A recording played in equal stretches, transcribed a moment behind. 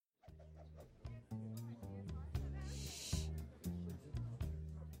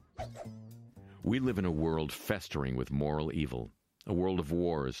We live in a world festering with moral evil, a world of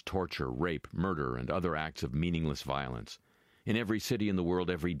wars, torture, rape, murder, and other acts of meaningless violence. In every city in the world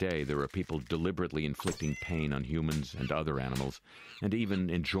every day, there are people deliberately inflicting pain on humans and other animals, and even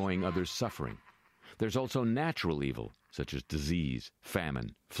enjoying others' suffering. There's also natural evil, such as disease,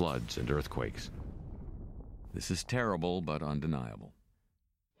 famine, floods, and earthquakes. This is terrible but undeniable.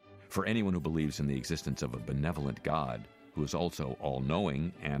 For anyone who believes in the existence of a benevolent God, who is also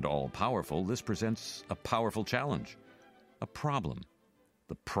all-knowing and all-powerful, this presents a powerful challenge, a problem,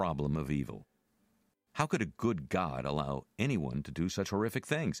 the problem of evil. How could a good God allow anyone to do such horrific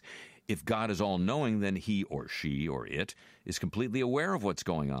things? If God is all-knowing, then he or she or it is completely aware of what's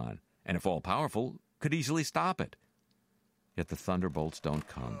going on, and if all-powerful, could easily stop it. Yet the thunderbolts don't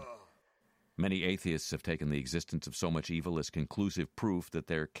come. Many atheists have taken the existence of so much evil as conclusive proof that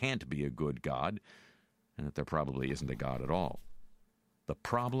there can't be a good God, and that there probably isn't a God at all. The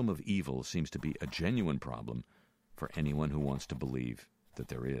problem of evil seems to be a genuine problem for anyone who wants to believe that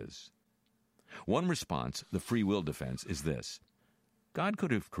there is. One response, the free will defense, is this. God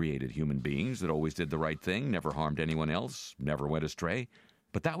could have created human beings that always did the right thing, never harmed anyone else, never went astray,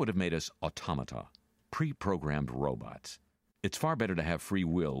 but that would have made us automata, pre-programmed robots. It's far better to have free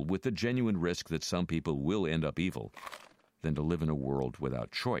will with the genuine risk that some people will end up evil than to live in a world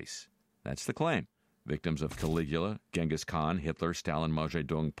without choice. That's the claim. Victims of Caligula, Genghis Khan, Hitler, Stalin, Mao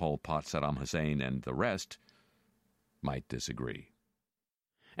Zedong, Pol Pot, Saddam Hussein, and the rest might disagree.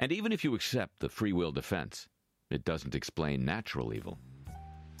 And even if you accept the free will defense, it doesn't explain natural evil.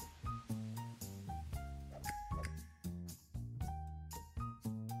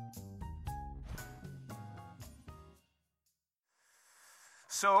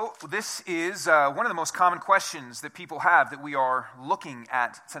 So this is one of the most common questions that people have that we are looking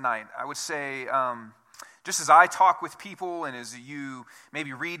at tonight. I would say, just as I talk with people and as you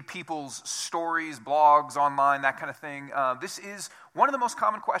maybe read people's stories, blogs, online, that kind of thing, this is one of the most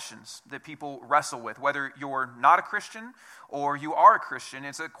common questions that people wrestle with. Whether you're not a Christian or you are a Christian,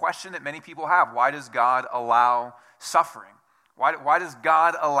 it's a question that many people have. Why does God allow suffering? Why does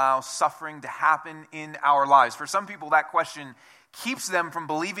God allow suffering to happen in our lives? For some people, that question keeps them from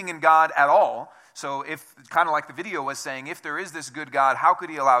believing in God at all. So if, kind of like the video was saying, if there is this good God, how could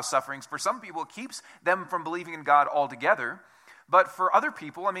he allow sufferings? For some people, it keeps them from believing in God altogether. But for other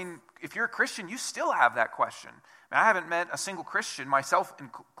people, I mean, if you're a Christian, you still have that question. I haven't met a single Christian, myself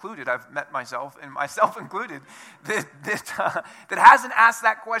included, I've met myself, and myself included, that hasn't asked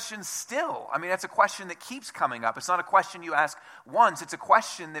that question still. I mean, that's a question that keeps coming up. It's not a question you ask once. It's a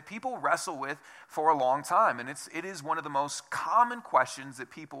question that people wrestle with for a long time. And it is one of the most common questions that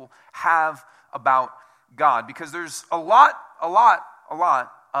people have about God, because there's a lot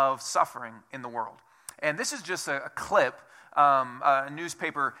of suffering in the world. And this is just a clip, a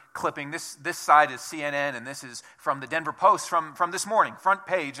newspaper clipping. This side is CNN, and this is from the Denver Post from this morning, front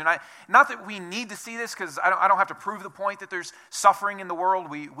page. And not that we need to see this, because I don't have to prove the point that there's suffering in the world.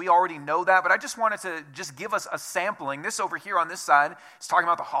 We already know that, but I just wanted to just give us a sampling. This over here on this side is talking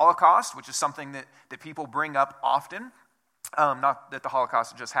about the Holocaust, which is something that people bring up often. Not that the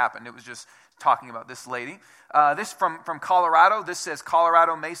Holocaust just happened. It was just talking about this lady. This from Colorado. This says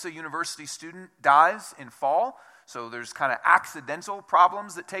Colorado Mesa University student dies in fall. So there's kind of accidental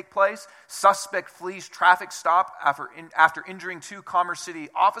problems that take place. Suspect flees traffic stop after injuring 2 Commerce City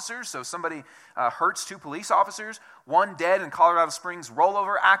officers. So somebody hurts 2 police officers. 1 dead in Colorado Springs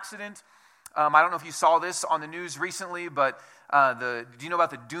rollover accident. I don't know if you saw this on the news recently, but do you know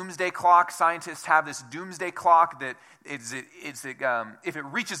about the doomsday clock? Scientists have this doomsday clock that if it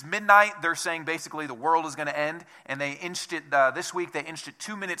reaches midnight, they're saying basically the world is going to end. And they inched it this week. They inched it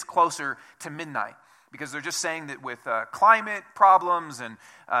 2 minutes closer to midnight, because they're just saying that with climate problems and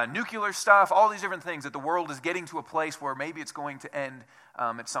nuclear stuff, all these different things, that the world is getting to a place where maybe it's going to end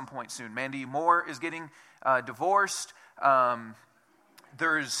at some point soon. Mandy Moore is getting divorced. That's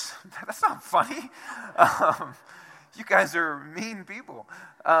not funny. You guys are mean people.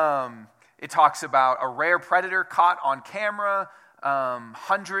 It talks about a rare predator caught on camera.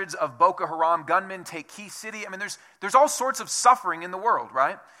 Hundreds of Boko Haram gunmen take key city. I mean, there's all sorts of suffering in the world,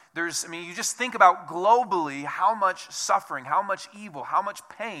 right? You just think about globally how much suffering, how much evil, how much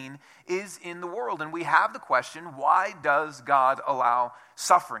pain is in the world. And we have the question, why does God allow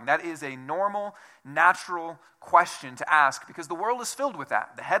suffering? That is a normal, natural question to ask, because the world is filled with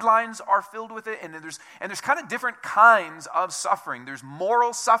that. The headlines are filled with it, and there's kind of different kinds of suffering. There's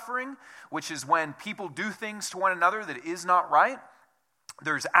moral suffering, which is when people do things to one another that is not right.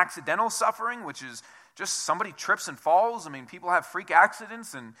 There's accidental suffering, which is just somebody trips and falls. I mean, people have freak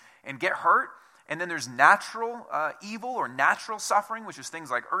accidents and get hurt. And then there's natural evil or natural suffering, which is things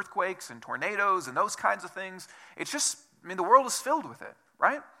like earthquakes and tornadoes and those kinds of things. It's just, the world is filled with it,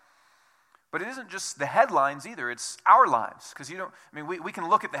 right? But it isn't just the headlines either. It's our lives. Because we can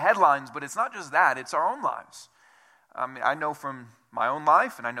look at the headlines, but it's not just that. It's our own lives. I know from my own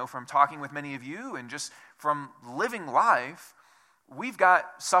life, and I know from talking with many of you, and just from living life, we've got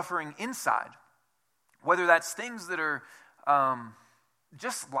suffering inside. Whether that's things that are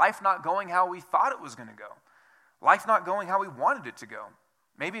just life not going how we thought it was going to go. Life not going how we wanted it to go.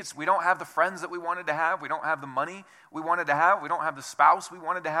 Maybe it's we don't have the friends that we wanted to have. We don't have the money we wanted to have. We don't have the spouse we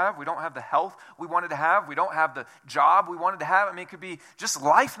wanted to have. We don't have the health we wanted to have. We don't have the job we wanted to have. It could be just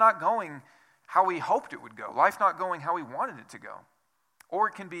life not going how we hoped it would go. Life not going how we wanted it to go. Or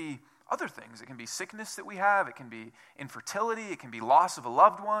it can be other things. It can be sickness that we have. It can be infertility. It can be loss of a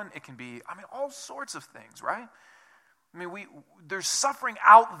loved one. It can be, all sorts of things, right? There's suffering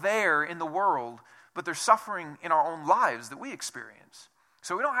out there in the world, but there's suffering in our own lives that we experience.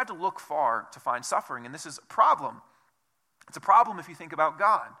 So we don't have to look far to find suffering, and this is a problem. It's a problem if you think about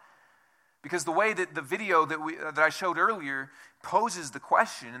God. Because the way that the video that I showed earlier poses the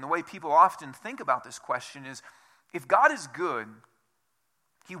question, and the way people often think about this question is, if God is good,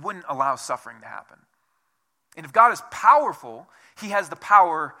 he wouldn't allow suffering to happen. And if God is powerful, he has the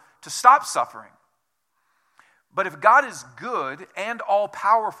power to stop suffering. But if God is good and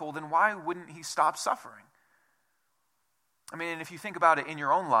all-powerful, then why wouldn't he stop suffering? And if you think about it in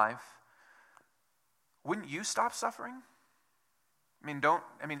your own life, wouldn't you stop suffering?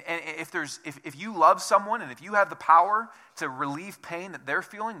 If you love someone and if you have the power to relieve pain that they're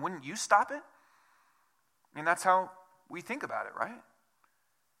feeling, wouldn't you stop it? That's how we think about it, right?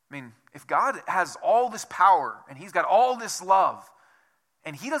 If God has all this power and he's got all this love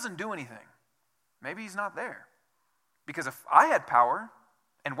and he doesn't do anything, maybe he's not there. Because if I had power,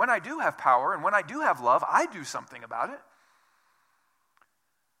 and when I do have power, and when I do have love, I do something about it.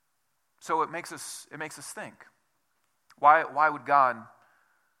 So it makes us think. Why would God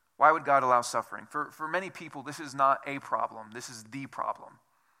allow suffering? For many people, this is not a problem. This is the problem.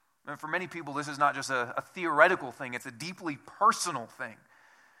 And for many people, this is not just a theoretical thing. It's a deeply personal thing.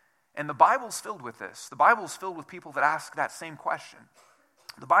 And the Bible's filled with this. The Bible's filled with people that ask that same question.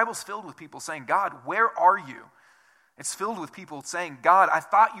 The Bible's filled with people saying, God, where are you? It's filled with people saying, God, I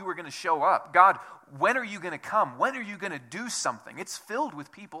thought you were going to show up. God, when are you going to come? When are you going to do something? It's filled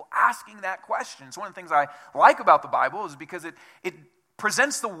with people asking that question. It's one of the things I like about the Bible is because it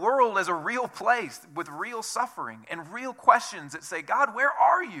presents the world as a real place with real suffering and real questions that say, God, where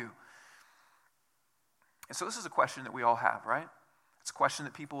are you? And so this is a question that we all have, right? It's a question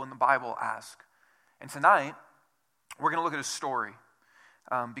that people in the Bible ask. And tonight, we're going to look at a story.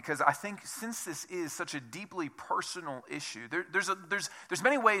 Because I think since this is such a deeply personal issue, there's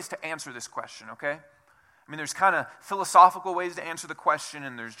many ways to answer this question, okay? There's kind of philosophical ways to answer the question,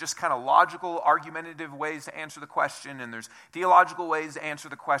 and there's just kind of logical, argumentative ways to answer the question, and there's theological ways to answer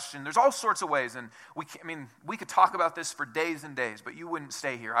the question. There's all sorts of ways, and we could talk about this for days and days, but you wouldn't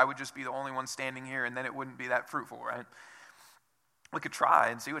stay here. I would just be the only one standing here, and then it wouldn't be that fruitful, right? We could try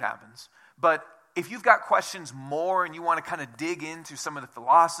and see what happens, but if you've got questions more and you want to kind of dig into some of the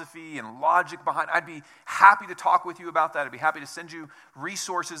philosophy and logic behind, I'd be happy to talk with you about that. I'd be happy to send you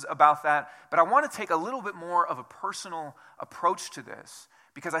resources about that. But I want to take a little bit more of a personal approach to this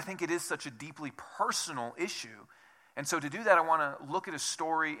because I think it is such a deeply personal issue. And so to do that, I want to look at a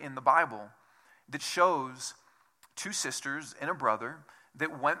story in the Bible that shows two sisters and a brother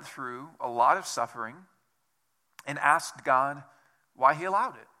that went through a lot of suffering and asked God why he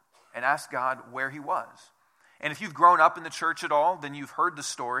allowed it. And ask God where he was. And if you've grown up in the church at all, then you've heard the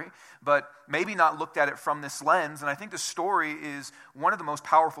story, but maybe not looked at it from this lens. And I think the story is one of the most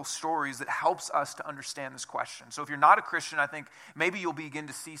powerful stories that helps us to understand this question. So if you're not a Christian, I think maybe you'll begin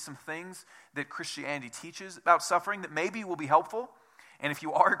to see some things that Christianity teaches about suffering that maybe will be helpful. And if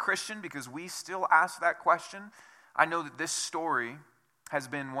you are a Christian, because we still ask that question, I know that this story has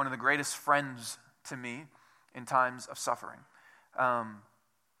been one of the greatest friends to me in times of suffering.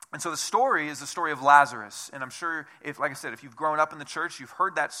 And so the story is the story of Lazarus. And I'm sure, like I said, if you've grown up in the church, you've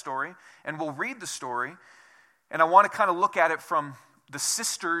heard that story. And we'll read the story. And I want to kind of look at it from the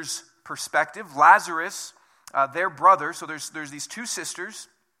sisters' perspective. Lazarus, their brother, so there's these two sisters.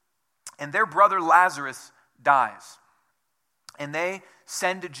 And their brother Lazarus dies. And they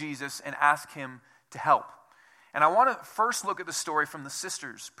send to Jesus and ask him to help. And I want to first look at the story from the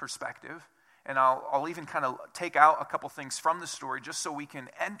sisters' perspective. And I'll even kind of take out a couple things from the story just so we can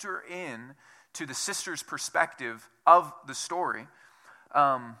enter in to the sister's perspective of the story.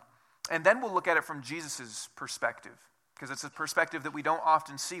 And then we'll look at it from Jesus' perspective. because it's a perspective that we don't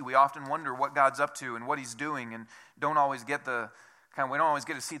often see. We often wonder what God's up to and what he's doing, and we don't always get to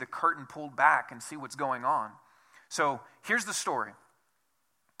see the curtain pulled back and see what's going on. So here's the story.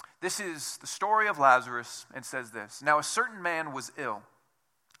 This is the story of Lazarus. It says this: Now a certain man was ill,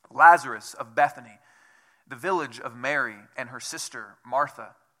 Lazarus of Bethany, the village of Mary and her sister Martha.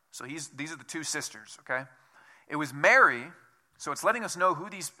 So these are the two sisters, okay? It was Mary, so it's letting us know who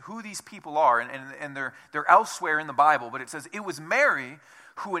these people are, and they're elsewhere in the Bible, but it says it was Mary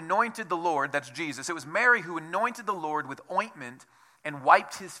who anointed the Lord, that's Jesus. It was Mary who anointed the Lord with ointment and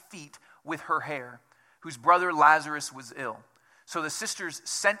wiped his feet with her hair, whose brother Lazarus was ill. So the sisters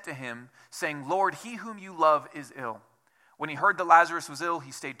sent to him, saying, Lord, he whom you love is ill. When he heard that Lazarus was ill,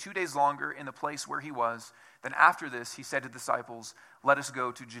 he stayed 2 days longer in the place where he was. Then after this, he said to the disciples, let us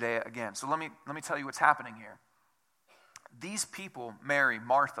go to Judea again. So let me tell you what's happening here. These people, Mary,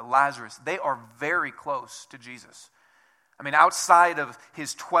 Martha, Lazarus, they are very close to Jesus. I mean, outside of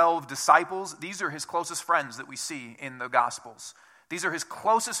his 12 disciples, these are his closest friends that we see in the Gospels. These are his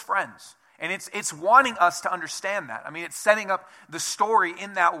closest friends. And it's wanting us to understand that. I mean, it's setting up the story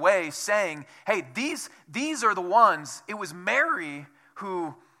in that way, saying, hey, these are the ones. It was Mary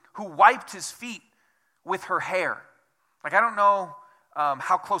who wiped his feet with her hair. Like, I don't know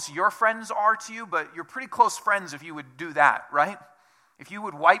how close your friends are to you, but you're pretty close friends if you would do that, right? If you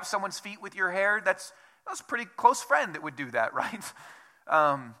would wipe someone's feet with your hair, that's a pretty close friend that would do that, right?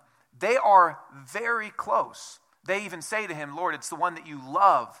 They are very close. They even say to him, Lord, it's the one that you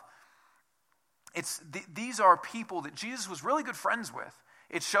love. These are people that Jesus was really good friends with.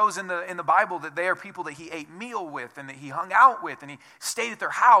 It shows in the Bible that they are people that he ate meal with and that he hung out with and he stayed at their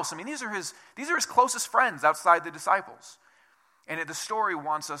house. I mean, these are his closest friends outside the disciples. And the story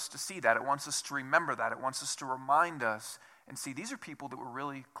wants us to see that. It wants us to remember that. It wants us to remind us and see these are people that were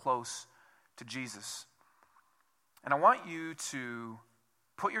really close to Jesus. And I want you to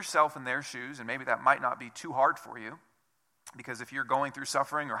put yourself in their shoes, and maybe that might not be too hard for you, because if you're going through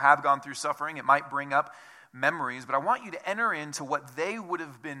suffering or have gone through suffering, it might bring up memories. But I want you to enter into what they would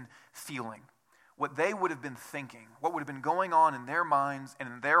have been feeling, what they would have been thinking, what would have been going on in their minds and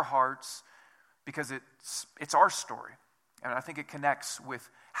in their hearts, because it's our story. And I think it connects with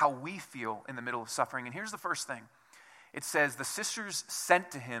how we feel in the middle of suffering. And here's the first thing. It says, the sisters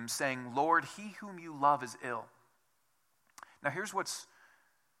sent to him, saying, Lord, he whom you love is ill. Now here's what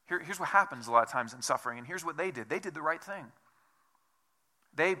happens a lot of times in suffering, and here's what they did. They did the right thing.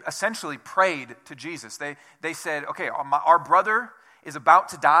 They essentially prayed to Jesus. They said, okay, our brother is about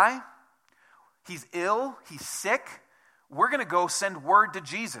to die. He's ill. He's sick. We're going to go send word to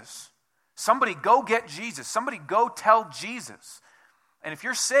Jesus. Somebody go get Jesus. Somebody go tell Jesus. And if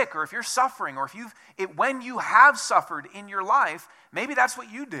you're sick or if you're suffering or when you have suffered in your life, maybe that's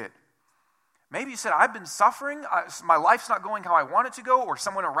what you did. Maybe you said, I've been suffering, my life's not going how I want it to go, or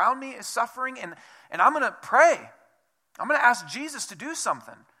someone around me is suffering, and I'm going to pray. I'm going to ask Jesus to do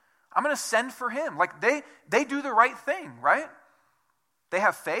something. I'm going to send for him. Like they do the right thing, right? They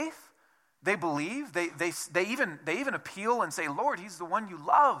have faith. They believe. They even appeal and say, Lord, he's the one you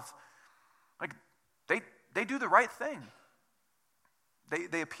love. Like they do the right thing.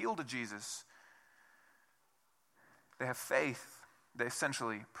 They appeal to Jesus. They have faith. They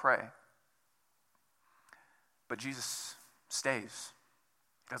essentially pray. But Jesus stays.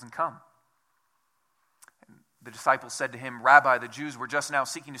 He doesn't come. And the disciples said to him, Rabbi, the Jews were just now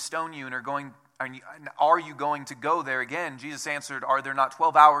seeking to stone you and are you going to go there again? Jesus answered, are there not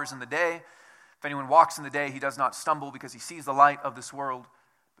 12 hours in the day? If anyone walks in the day, he does not stumble because he sees the light of this world.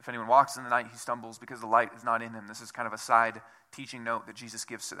 If anyone walks in the night, he stumbles because the light is not in him. This is kind of a side teaching note that Jesus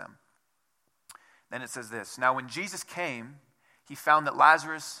gives to them. Then it says this, now when Jesus came, he found that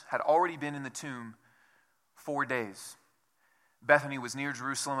Lazarus had already been in the tomb 4 days. Bethany was near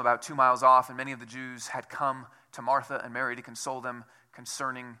Jerusalem, about 2 miles off, and many of the Jews had come to Martha and Mary to console them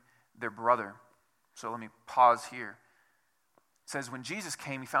concerning their brother. So let me pause here. It says, when Jesus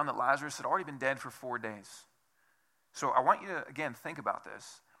came, he found that Lazarus had already been dead for 4 days. So I want you to, again, think about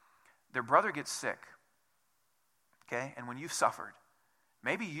this. Their brother gets sick, okay? And when you've suffered,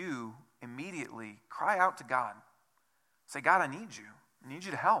 maybe you immediately cry out to God. Say, God, I need you. I need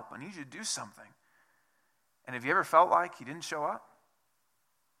you to help. I need you to do something. And have you ever felt like he didn't show up?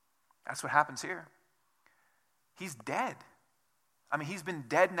 That's what happens here. He's dead. I mean, he's been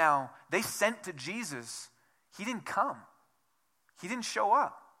dead now. They sent to Jesus. He didn't come. He didn't show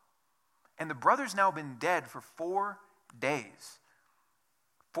up. And the brother's now been dead for 4 days.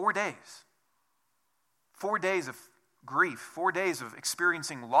 4 days. 4 days of grief. 4 days of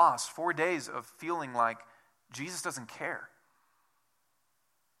experiencing loss. 4 days of feeling like Jesus doesn't care.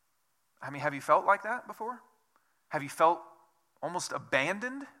 I mean, have you felt like that before? Have you felt almost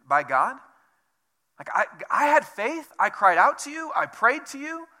abandoned by God? Like, I had faith. I cried out to you. I prayed to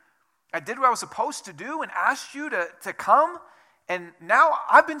you. I did what I was supposed to do and asked you to come. And now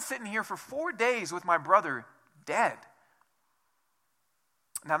I've been sitting here for 4 days with my brother dead.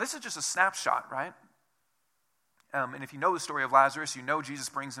 Now, this is just a snapshot, right? And if you know the story of Lazarus, you know Jesus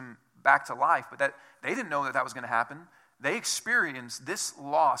brings him back to life. But that they didn't know that was going to happen. They experienced this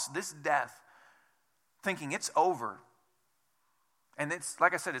loss, this death, thinking it's over. And it's,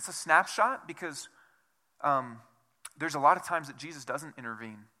 like I said, it's a snapshot because there's a lot of times that Jesus doesn't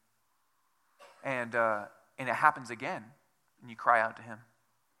intervene. And it happens again. And you cry out to him.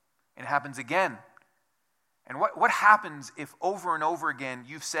 And it happens again. And what happens if over and over again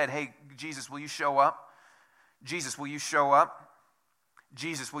you've said, hey, Jesus, will you show up? Jesus, will you show up?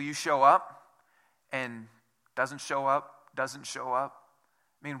 Jesus, will you show up? And doesn't show up, doesn't show up.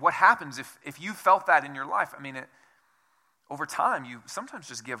 I mean, what happens if you felt that in your life? I mean, over time, you sometimes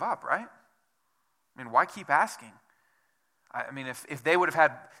just give up, right? I mean, why keep asking? I mean, if they would have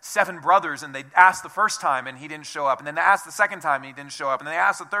had 7 brothers and they asked the first time and he didn't show up, and then they asked the second time and he didn't show up, and then they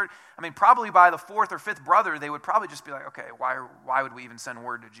asked the third, I mean, probably by the 4th or 5th brother, they would probably just be like, okay, why would we even send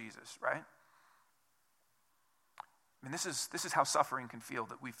word to Jesus, right? I mean, this is how suffering can feel,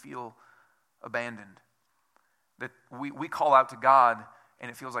 that we feel abandoned. That we call out to God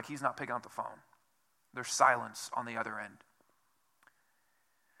and it feels like he's not picking up the phone. There's silence on the other end.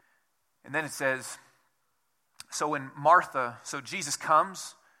 And then it says, so Jesus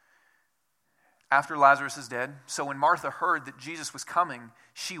comes after Lazarus is dead. So when Martha heard that Jesus was coming,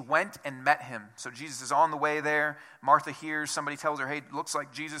 she went and met him. So Jesus is on the way there. Martha hears, somebody tells her, hey, it looks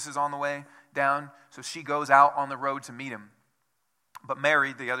like Jesus is on the way down. So she goes out on the road to meet him. But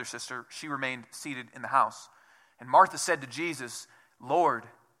Mary, the other sister, she remained seated in the house. And Martha said to Jesus, Lord,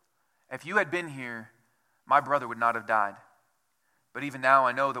 if you had been here, my brother would not have died. But even now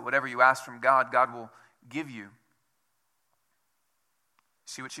I know that whatever you ask from God, God will give you.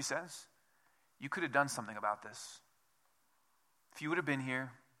 See what she says? You could have done something about this. If you would have been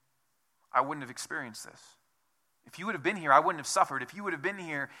here, I wouldn't have experienced this. If you would have been here, I wouldn't have suffered. If you would have been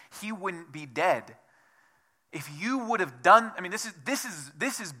here, he wouldn't be dead. If you would have done, I mean, this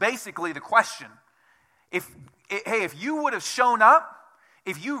is basically the question. If you would have shown up,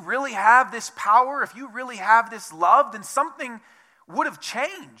 if you really have this power, if you really have this love, then something would have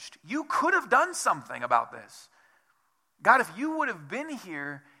changed. You could have done something about this. God, if you would have been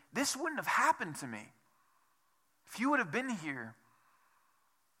here, this wouldn't have happened to me. If you would have been here,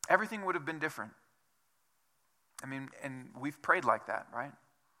 everything would have been different. I mean, and we've prayed like that, right?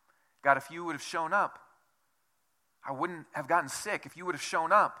 God, if you would have shown up, I wouldn't have gotten sick. If you would have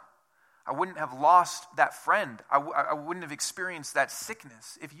shown up, I wouldn't have lost that friend. I wouldn't have experienced that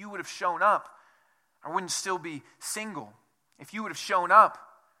sickness. If you would have shown up, I wouldn't still be single. If you would have shown up,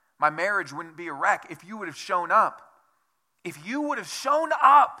 my marriage wouldn't be a wreck. If you would have shown up,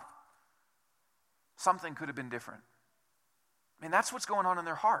 something could have been different. I mean, that's what's going on in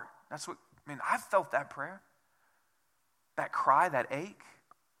their heart. I've felt that prayer, that cry, that ache.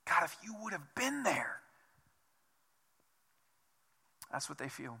 God, if you would have been there. That's what they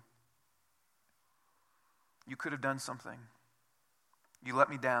feel. You could have done something. You let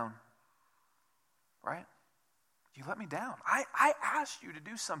me down. Right? You let me down. I asked you to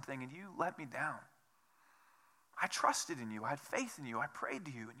do something and you let me down. I trusted in you. I had faith in you. I prayed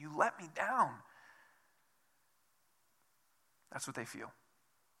to you and you let me down. That's what they feel.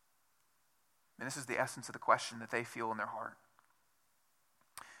 And this is the essence of the question that they feel in their heart.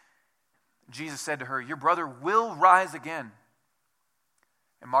 Jesus said to her, your brother will rise again.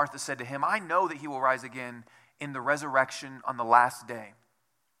 And Martha said to him, I know that he will rise again in the resurrection on the last day.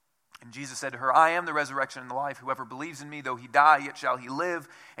 And Jesus said to her, I am the resurrection and the life. Whoever believes in me, though he die, yet shall he live.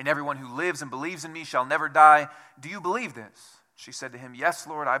 And everyone who lives and believes in me shall never die. Do you believe this? She said to him, yes,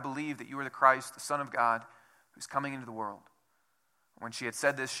 Lord, I believe that you are the Christ, the Son of God, who's coming into the world. When she had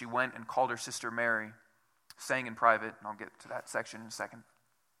said this, she went and called her sister Mary, saying in private, and I'll get to that section in a second.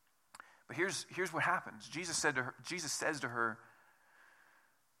 But here's what happens. Jesus says to her,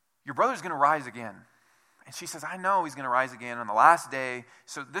 your brother's going to rise again. And she says, I know he's going to rise again on the last day.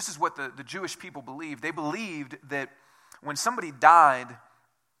 So this is what the Jewish people believed. They believed that when somebody died,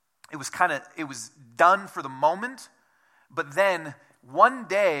 it was done for the moment, but then one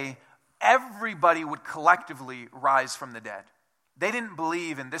day, everybody would collectively rise from the dead. They didn't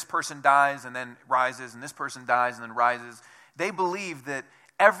believe in this person dies and then rises, and this person dies and then rises. They believed that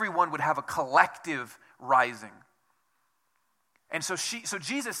everyone would have a collective rising. And so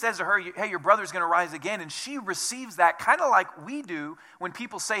Jesus says to her, hey, your brother's going to rise again. And she receives that kind of like we do when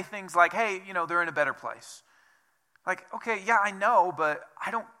people say things like, hey, they're in a better place. Like, okay, yeah, I know, but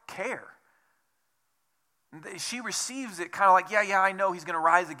I don't care. She receives it kind of like, yeah, I know he's going to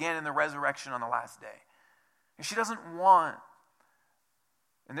rise again in the resurrection on the last day. And she doesn't want,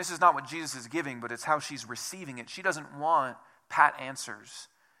 and this is not what Jesus is giving, but it's how she's receiving it. She doesn't want pat answers.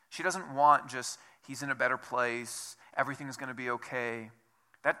 She doesn't want just, he's in a better place, everything is going to be okay.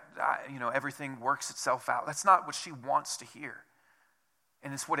 That, everything works itself out. That's not what she wants to hear.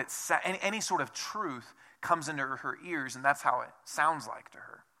 And it's what any sort of truth comes into her ears, and that's how it sounds like to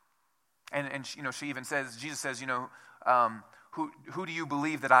her. And she even says, Jesus says, who do you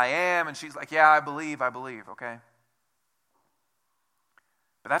believe that I am? And she's like, yeah, I believe, okay?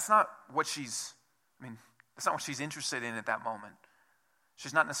 But that's not what she's interested in at that moment.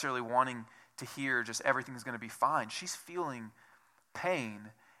 She's not necessarily wanting to hear just everything's going to be fine. She's feeling pain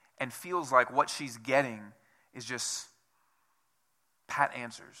and feels like what she's getting is just pat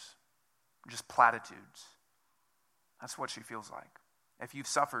answers, just platitudes. That's what she feels like. If you've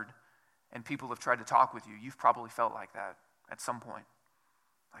suffered and people have tried to talk with you, you've probably felt like that at some point.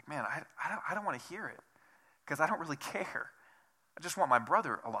 Like, man, I don't want to hear it because I don't really care. I just want my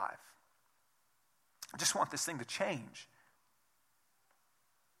brother alive. I just want this thing to change.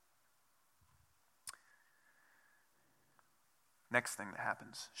 Next thing that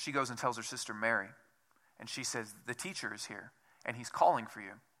happens, she goes and tells her sister Mary, and she says, the teacher is here, and he's calling for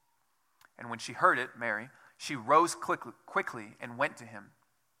you. And when she heard it, Mary, she rose quickly and went to him.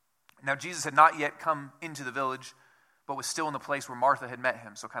 Now Jesus had not yet come into the village, but was still in the place where Martha had met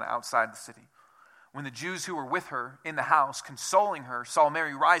him, so kind of outside the city. When the Jews who were with her in the house, consoling her, saw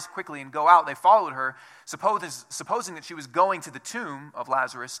Mary rise quickly and go out, they followed her, supposing that she was going to the tomb of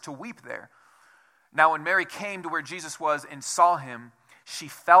Lazarus to weep there. Now when Mary came to where Jesus was and saw him, she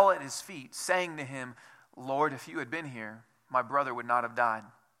fell at his feet, saying to him, Lord, if you had been here, my brother would not have died.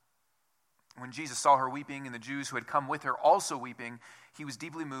 When Jesus saw her weeping, and the Jews who had come with her also weeping, he was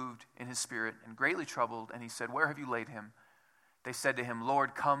deeply moved in his spirit and greatly troubled, and he said, where have you laid him? They said to him,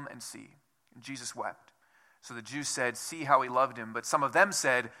 Lord, come and see. And Jesus wept. So the Jews said, see how he loved him. But some of them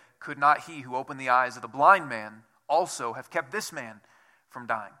said, could not he who opened the eyes of the blind man also have kept this man from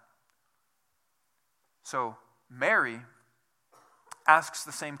dying? So Mary asks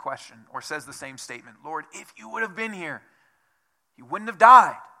the same question, or says the same statement. Lord, if you would have been here, he wouldn't have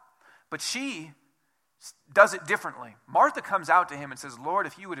died. But she does it differently. Martha comes out to him and says, Lord,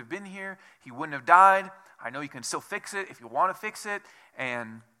 if you would have been here, he wouldn't have died. I know you can still fix it if you want to fix it.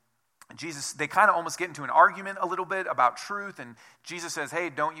 And Jesus, they kind of almost get into an argument a little bit about truth. And Jesus says, hey,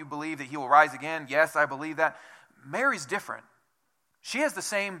 don't you believe that he will rise again? Yes, I believe that. Mary's different. She has the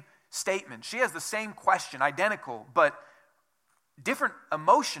same statement. She has the same question, identical, but different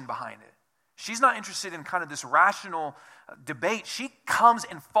emotion behind it. She's not interested in kind of this rational debate. She comes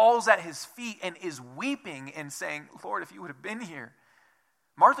and falls at his feet and is weeping and saying, Lord, if you would have been here.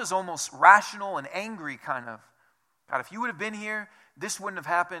 Martha's almost rational and angry kind of. God, if you would have been here, this wouldn't have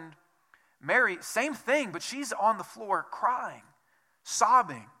happened. Mary, same thing, but she's on the floor crying,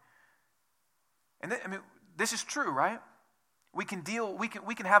 sobbing. And this is true, right? We can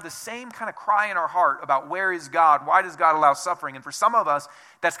have the same kind of cry in our heart about where is God? Why does God allow suffering? And for some of us,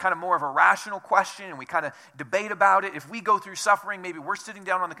 that's kind of more of a rational question, and we kind of debate about it. If we go through suffering, maybe we're sitting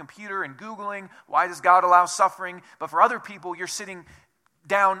down on the computer and Googling, why does God allow suffering? But for other people, you're sitting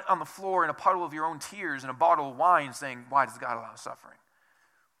down on the floor in a puddle of your own tears and a bottle of wine saying, why does God allow suffering?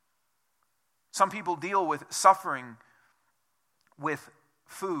 Some people deal with suffering with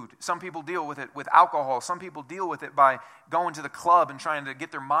food. Some people deal with it with alcohol. Some people deal with it by going to the club and trying to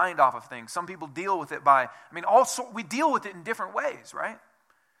get their mind off of things. Some people deal with it by, we deal with it in different ways, right?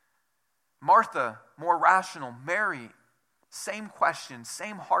 Martha, more rational. Mary, same question,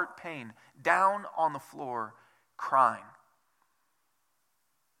 same heart pain, down on the floor, crying.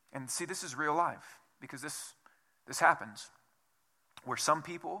 And see, this is real life, because this happens, where some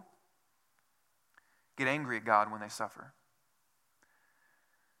people get angry at God when they suffer.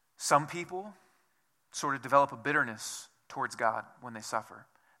 Some people sort of develop a bitterness towards God when they suffer.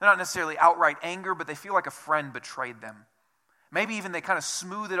 They're not necessarily outright anger, but they feel like a friend betrayed them. Maybe even they kind of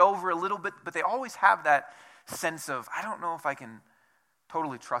smooth it over a little bit, but they always have that sense of, I don't know if I can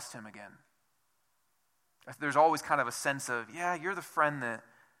totally trust him again. There's always kind of a sense of, yeah, you're the friend that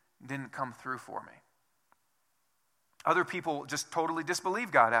didn't come through for me. Other people just totally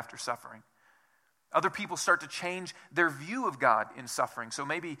disbelieve God after suffering. Other people start to change their view of God in suffering. So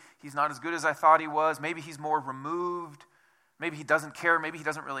maybe he's not as good as I thought he was. Maybe he's more removed. Maybe he doesn't care. Maybe he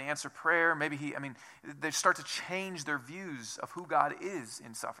doesn't really answer prayer. They start to change their views of who God is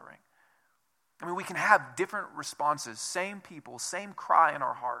in suffering. We can have different responses. Same people, same cry in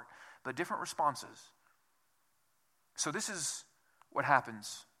our heart, but different responses. So this is what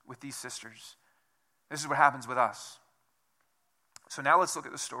happens with these sisters. This is what happens with us. So now let's look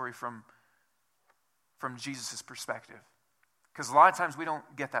at the story from Jesus' perspective. Because a lot of times we don't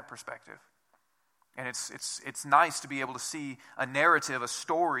get that perspective. And it's nice to be able to see a narrative, a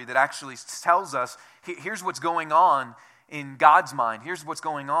story that actually tells us, here's what's going on in God's mind. Here's what's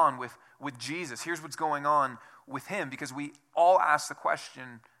going on with Jesus. Here's what's going on with him. Because we all ask the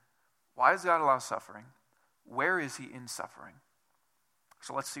question, why does God allow suffering? Where is he in suffering?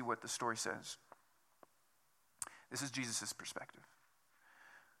 So let's see what the story says. This is Jesus' perspective.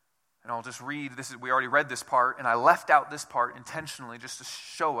 And I'll just read, we already read this part, and I left out this part intentionally just to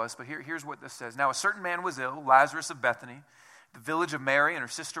show us, but here's what this says. Now a certain man was ill, Lazarus of Bethany, the village of Mary and her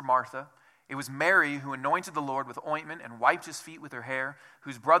sister Martha. It was Mary who anointed the Lord with ointment and wiped his feet with her hair,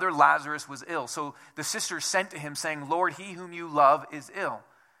 whose brother Lazarus was ill. So the sisters sent to him, saying, Lord, he whom you love is ill.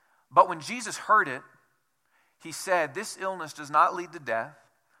 But when Jesus heard it, he said, this illness does not lead to death.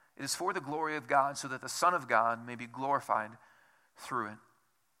 It is for the glory of God, so that the Son of God may be glorified through it.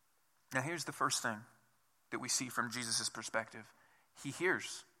 Now here's the first thing that we see from Jesus' perspective. He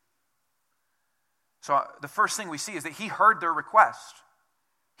hears. So the first thing we see is that he heard their request.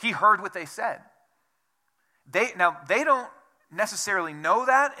 He heard what they said. They don't necessarily know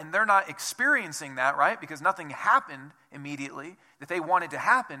that, and they're not experiencing that, right? Because nothing happened immediately that they wanted to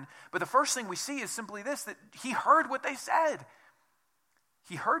happen. But the first thing we see is simply this, that he heard what they said.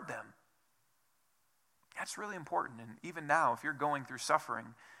 He heard them. That's really important. And even now, if you're going through suffering,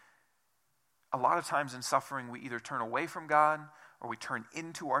 a lot of times in suffering, we either turn away from God or we turn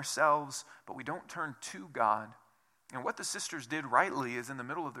into ourselves, but we don't turn to God. And what the sisters did rightly is in the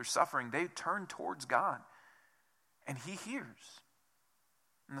middle of their suffering, they turned towards God. And he hears.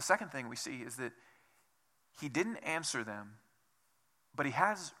 And the second thing we see is that he didn't answer them, but he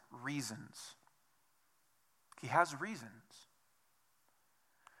has reasons. He has reasons.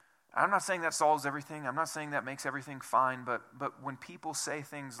 I'm not saying that solves everything. I'm not saying that makes everything fine, but when people say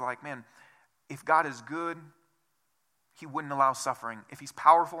things like, man, if God is good, he wouldn't allow suffering. If he's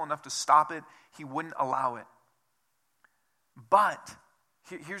powerful enough to stop it, he wouldn't allow it. But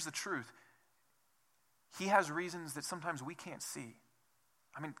here's the truth. He has reasons that sometimes we can't see.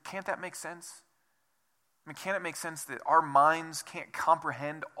 I mean, can't that make sense? I mean, can't it make sense that our minds can't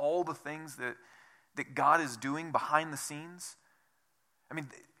comprehend all the things that God is doing behind the scenes? I mean,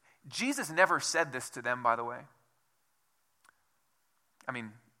 Jesus never said this to them, by the way. I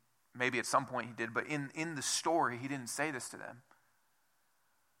mean, maybe at some point he did, but in the story, he didn't say this to them.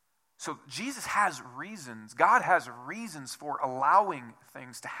 So Jesus has reasons. God has reasons for allowing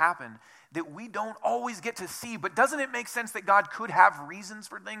things to happen that we don't always get to see. But doesn't it make sense that God could have reasons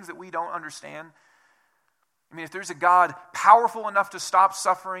for things that we don't understand? I mean, if there's a God powerful enough to stop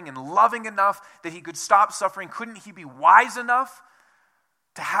suffering and loving enough that he could stop suffering, couldn't he be wise enough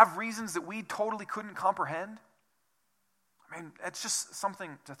to have reasons that we totally couldn't comprehend? I mean, it's just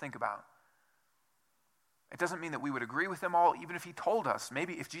something to think about. It doesn't mean that we would agree with them all, even if he told us.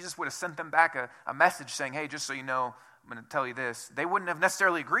 Maybe if Jesus would have sent them back a message saying, hey, just so you know, I'm going to tell you this, they wouldn't have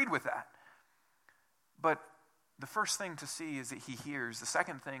necessarily agreed with that. But the first thing to see is that he hears. The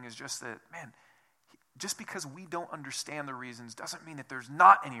second thing is just that, man, just because we don't understand the reasons doesn't mean that there's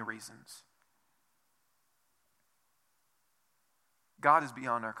not any reasons. God is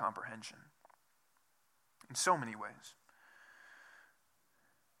beyond our comprehension in so many ways.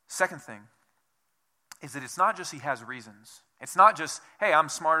 Second thing is that it's not just he has reasons. It's not just, hey, I'm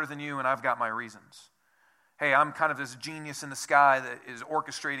smarter than you and I've got my reasons. Hey, I'm kind of this genius in the sky that is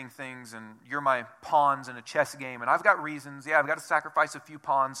orchestrating things and you're my pawns in a chess game and I've got reasons. Yeah, I've got to sacrifice a few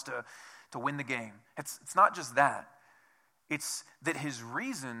pawns to win the game. It's not just that. It's that his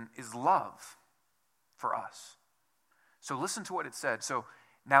reason is love for us. So listen to what it said. So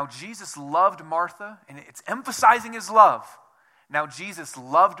now Jesus loved Martha, and it's emphasizing his love. Now Jesus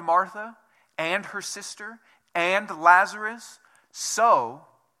loved Martha and her sister and Lazarus. So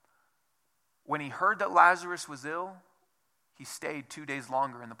when he heard that Lazarus was ill, he stayed 2 days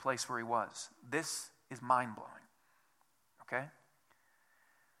longer in the place where he was. This is mind-blowing. Okay?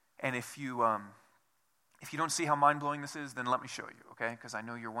 And if you don't see how mind-blowing this is, then let me show you, okay? Because I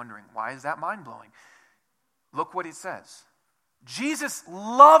know you're wondering, why is that mind-blowing? Look what it says. Jesus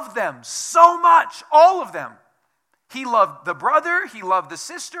loved them so much, all of them. He loved the brother, he loved the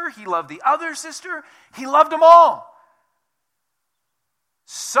sister, he loved the other sister, he loved them all.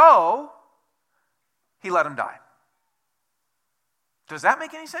 So, he let them die. Does that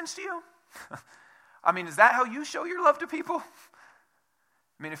make any sense to you? I mean, is that how you show your love to people?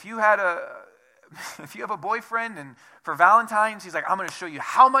 I mean, if you have a boyfriend and for Valentine's, he's like, I'm going to show you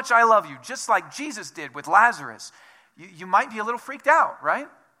how much I love you, just like Jesus did with Lazarus. you might be a little freaked out, right?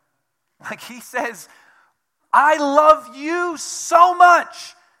 Like he says, I love you so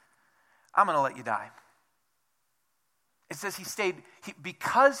much, I'm going to let you die. It says he stayed,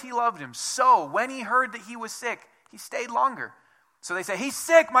 because he loved him. So when he heard that he was sick, he stayed longer. So they say, he's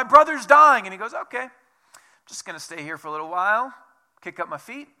sick, my brother's dying. And he goes, okay, I'm just going to stay here for a little while, kick up my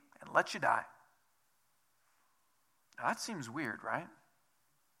feet, and let you die. Now that seems weird, right?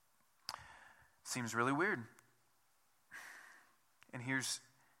 Seems really weird. And here's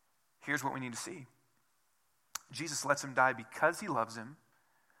what we need to see. Jesus lets him die because he loves him.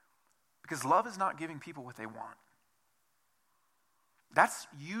 Because love is not giving people what they want. That's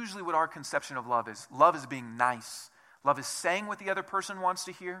usually what our conception of love is. Love is being nice. Love is saying what the other person wants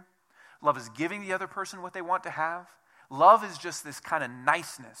to hear. Love is giving the other person what they want to have. Love is just this kind of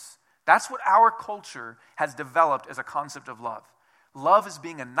niceness. That's what our culture has developed as a concept of love. Love is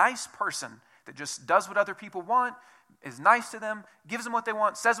being a nice person that just does what other people want, is nice to them, gives them what they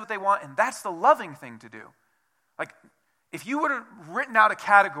want, says what they want, and that's the loving thing to do. Like, if you would have written out a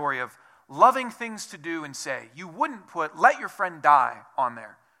category of loving things to do and say, you wouldn't put, let your friend die on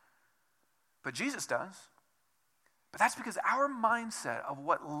there. But Jesus does. But that's because our mindset of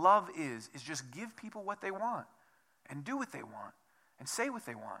what love is just give people what they want, and do what they want, and say what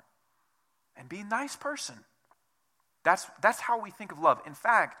they want, and be a nice person. That's how we think of love. In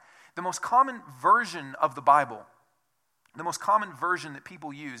fact, the most common version of the Bible, the most common version that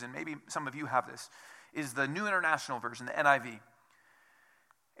people use, and maybe some of you have this, is the New International Version, the NIV.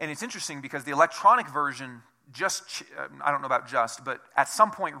 And it's interesting because the electronic version I don't know about but at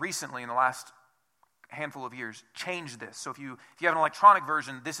some point recently in the last handful of years, changed this. So if you have an electronic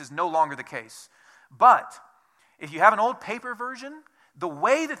version, this is no longer the case. But if you have an old paper version, the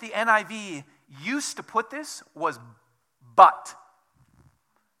way that the NIV used to put this was but.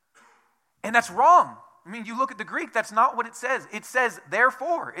 And that's wrong. I mean, you look at the Greek, that's not what it says. It says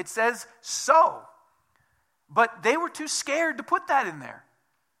therefore. It says so. But they were too scared to put that in there.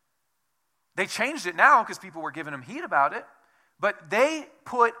 They changed it now because people were giving them heat about it. But they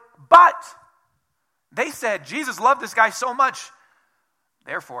put but. They said, Jesus loved this guy so much.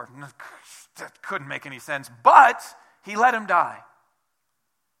 Therefore, that couldn't make any sense. But he let him die.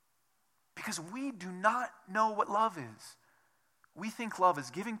 Because we do not know what love is. We think love is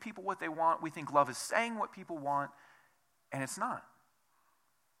giving people what they want. We think love is saying what people want. And it's not.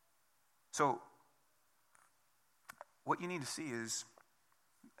 So, what you need to see is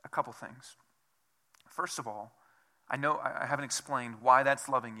a couple things. First of all, I know I haven't explained why that's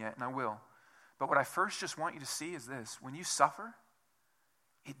loving yet, and I will. But what I first just want you to see is this. When you suffer,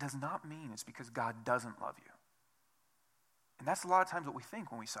 it does not mean it's because God doesn't love you. And that's a lot of times what we think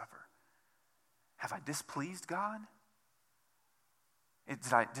when we suffer. Have I displeased God?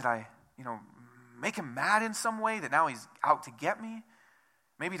 Did I make him mad in some way that now he's out to get me?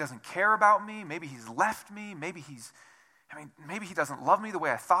 Maybe he doesn't care about me. Maybe he's left me. Maybe he doesn't love me the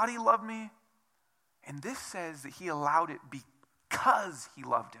way I thought he loved me. And this says that he allowed it because he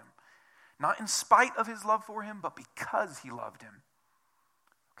loved him. Not in spite of his love for him, but because he loved him.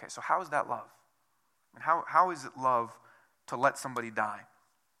 Okay, so how is that love? And how is it love to let somebody die?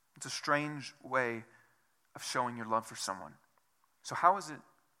 It's a strange way of showing your love for someone. So how is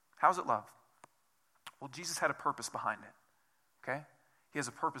it love? Well, Jesus had a purpose behind it. Okay? He has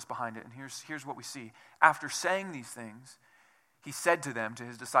a purpose behind it, and here's what we see. After saying these things, he said to them, to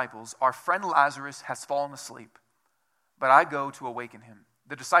his disciples, our friend Lazarus has fallen asleep, but I go to awaken him.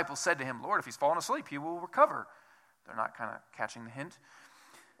 The disciples said to him, Lord, if he's fallen asleep, he will recover. They're not kind of catching the hint.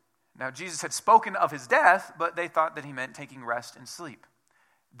 Now, Jesus had spoken of his death, but they thought that he meant taking rest and sleep.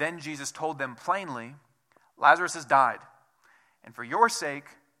 Then Jesus told them plainly, Lazarus has died. And for your sake,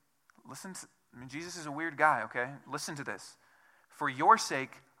 Jesus is a weird guy, okay? Listen to this. For your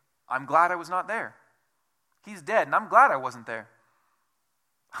sake, I'm glad I was not there. He's dead, and I'm glad I wasn't there.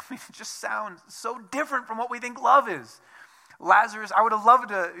 I mean, it just sounds so different from what we think love is. Lazarus, I would have loved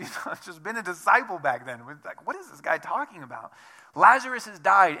to just been a disciple back then. Like, what is this guy talking about? Lazarus has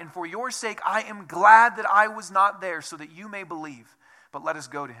died, and for your sake, I am glad that I was not there so that you may believe. But let us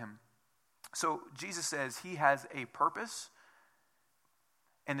go to him. So Jesus says he has a purpose,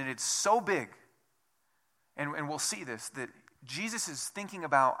 and that it's so big. And we'll see this, that Jesus is thinking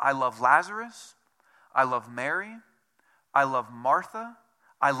about, I love Lazarus, I love Mary, I love Martha,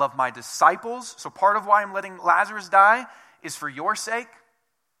 I love my disciples. So part of why I'm letting Lazarus die is for your sake.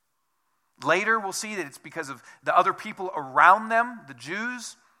 Later, we'll see that it's because of the other people around them, the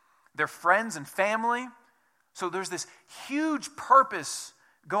Jews, their friends and family. So there's this huge purpose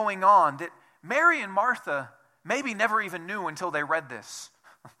going on that Mary and Martha maybe never even knew until they read this.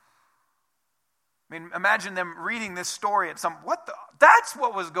 I mean, imagine them reading this story at that's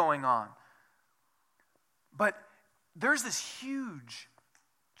what was going on. But there's this huge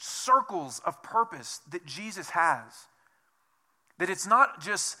circles of purpose that Jesus has. That it's not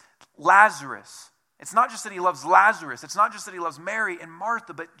just Lazarus. It's not just that he loves Lazarus. It's not just that he loves Mary and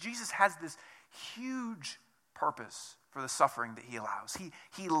Martha, but Jesus has this huge purpose for the suffering that he allows.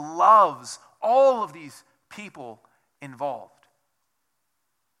 He loves all of these people involved.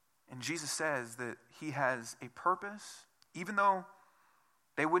 And Jesus says that he has a purpose, even though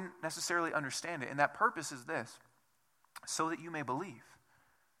they wouldn't necessarily understand it. And that purpose is this, so that you may believe.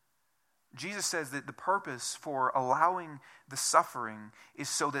 Jesus says that the purpose for allowing the suffering is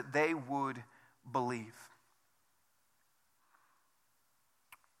so that they would believe.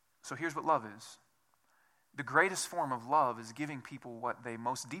 So here's what love is. The greatest form of love is giving people what they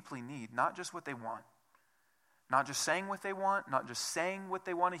most deeply need, not just what they want. Not just saying what they want, not just saying what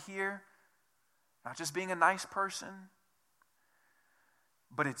they want to hear, not just being a nice person,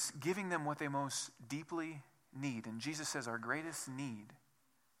 but it's giving them what they most deeply need. And Jesus says our greatest need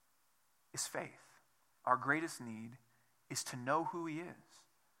is faith. Our greatest need is to know who he is.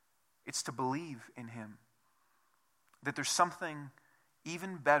 It's to believe in him. That there's something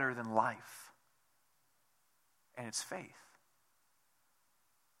even better than life. And it's faith.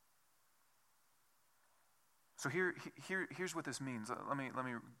 So here's what this means. Let me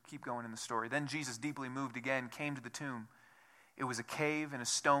keep going in the story. Then Jesus, deeply moved again, came to the tomb. It was a cave and a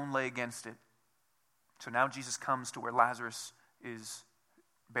stone lay against it. So now Jesus comes to where Lazarus is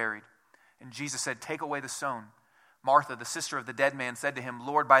buried. And Jesus said, "Take away the stone." Martha, the sister of the dead man, said to him,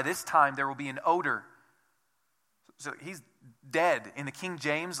 "Lord, by this time there will be an odor." So he's dead. In the King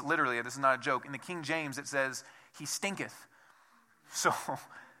James, literally, this is not a joke. In the King James, it says, "He stinketh."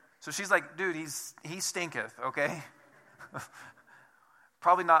 So she's like, dude, he stinketh, okay?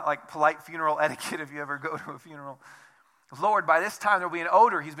 Probably not like polite funeral etiquette if you ever go to a funeral. "Lord, by this time there will be an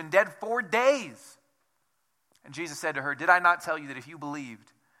odor. He's been dead 4 days." And Jesus said to her, "Did I not tell you that if you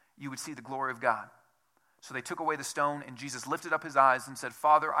believed, you would see the glory of God?" So they took away the stone, and Jesus lifted up his eyes and said,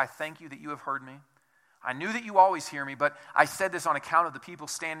 "Father, I thank you that you have heard me. I knew that you always hear me, but I said this on account of the people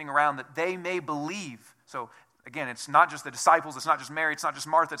standing around, that they may believe." So again, it's not just the disciples, it's not just Mary, it's not just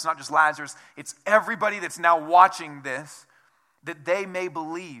Martha, it's not just Lazarus, it's everybody that's now watching this, that they may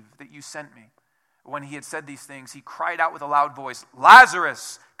believe that you sent me. When he had said these things, he cried out with a loud voice,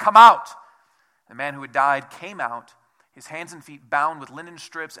 "Lazarus, come out!" The man who had died came out, his hands and feet bound with linen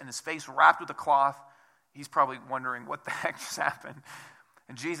strips and his face wrapped with a cloth. He's probably wondering what the heck just happened.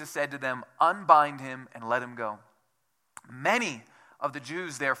 And Jesus said to them, "Unbind him and let him go." Many of the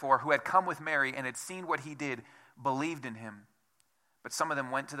Jews, therefore, who had come with Mary and had seen what he did, believed in him. But some of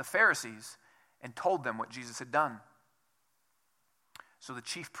them went to the Pharisees and told them what Jesus had done. So the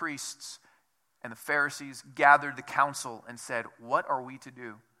chief priests and the Pharisees gathered the council and said, "What are we to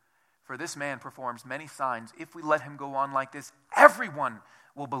do? For this man performs many signs. If we let him go on like this, everyone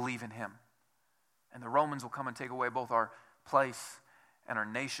will believe in him. And the Romans will come and take away both our place and our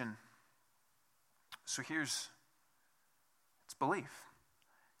nation." So it's belief.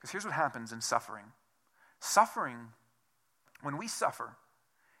 Because here's what happens in suffering. Suffering, when we suffer,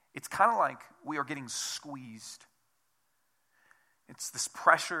 it's kind of like we are getting squeezed. It's this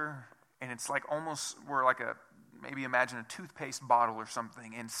pressure, and it's like we're like maybe imagine a toothpaste bottle or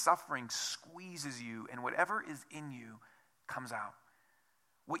something, and suffering squeezes you, and whatever is in you comes out.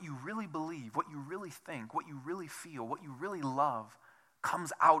 What you really believe, what you really think, what you really feel, what you really love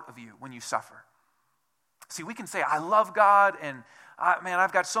comes out of you when you suffer. See, we can say, "I love God, and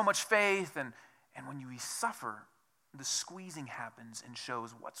I've got so much faith," and when you suffer, the squeezing happens and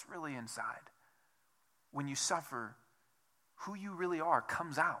shows what's really inside. When you suffer, who you really are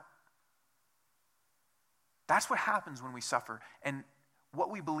comes out. That's what happens when we suffer, and what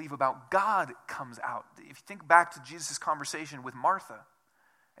we believe about God comes out. If you think back to Jesus' conversation with Martha,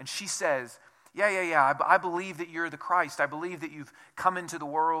 and she says, yeah, I believe that you're the Christ. I believe that you've come into the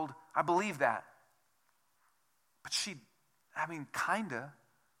world. I believe that. But kinda.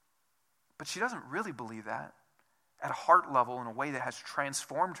 But she doesn't really believe that at a heart level in a way that has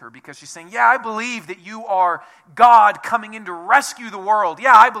transformed her, because she's saying, "Yeah, I believe that you are God coming in to rescue the world.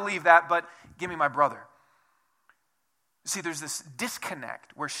 Yeah, I believe that, but give me my brother." See, there's this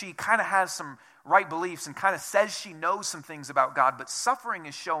disconnect where she kind of has some right beliefs and kind of says she knows some things about God, but suffering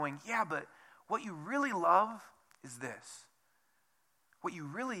is showing, yeah, but what you really love is this. What you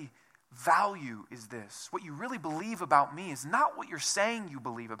really value is this. What you really believe about me is not what you're saying you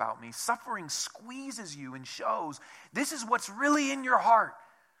believe about me. Suffering squeezes you and shows this is what's really in your heart.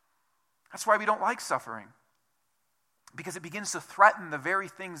 That's why we don't like suffering, because it begins to threaten the very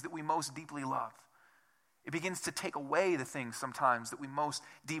things that we most deeply love. It begins to take away the things sometimes that we most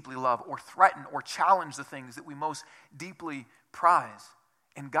deeply love, or threaten or challenge the things that we most deeply prize.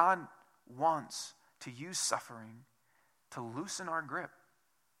 And God wants to use suffering to loosen our grip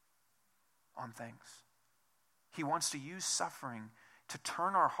on things. He wants to use suffering to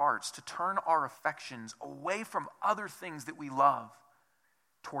turn our hearts, to turn our affections away from other things that we love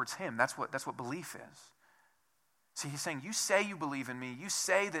towards Him. That's what belief is. See, He's saying, you say you believe in me, you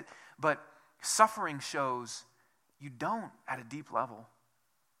say that, but suffering shows you don't at a deep level.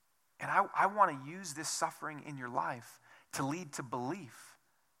 And I want to use this suffering in your life to lead to belief,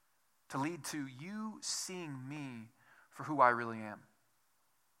 to lead to you seeing me for who I really am,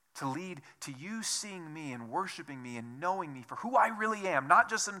 to lead to you seeing me and worshiping me and knowing me for who I really am, not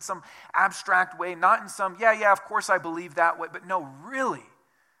just in some abstract way, not in some, yeah, of course I believe that way, but no, really.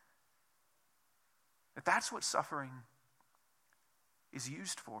 That's what suffering is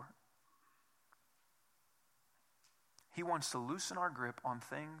used for. He wants to loosen our grip on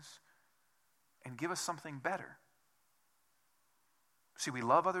things and give us something better. See, we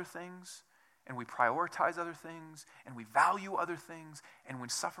love other things, and we prioritize other things, and we value other things, and when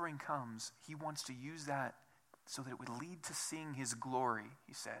suffering comes, He wants to use that so that it would lead to seeing His glory,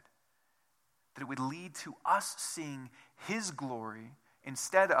 He said. That it would lead to us seeing His glory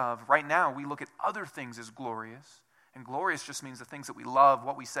instead of, right now, we look at other things as glorious, and glorious just means the things that we love,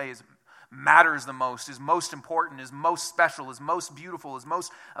 what we say is matters the most, is most important, is most special, is most beautiful, is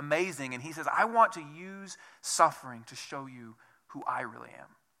most amazing. And He says, I want to use suffering to show you who I really am.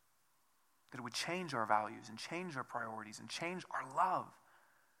 That it would change our values and change our priorities and change our love.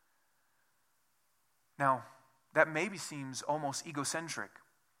 Now, that maybe seems almost egocentric.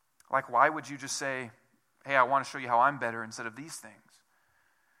 Like, why would you just say, hey, I want to show you how I'm better instead of these things?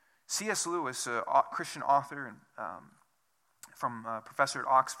 C.S. Lewis, a Christian author and from a professor at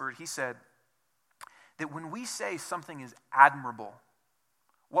Oxford, he said that when we say something is admirable,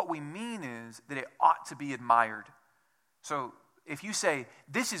 what we mean is that it ought to be admired. So if you say,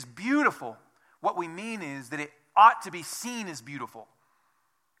 this is beautiful, what we mean is that it ought to be seen as beautiful.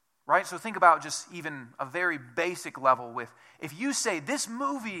 Right? So think about just even a very basic level with, if you say this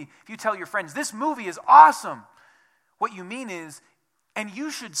movie, if you tell your friends, this movie is awesome, what you mean is, and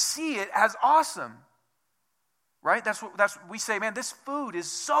you should see it as awesome. Right? That's we say, man, this food is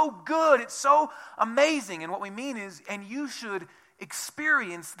so good, it's so amazing. And what we mean is, and you should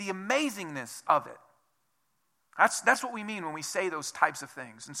experience the amazingness of it. That's what we mean when we say those types of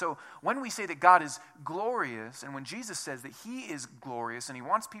things. And so when we say that God is glorious, and when Jesus says that He is glorious and He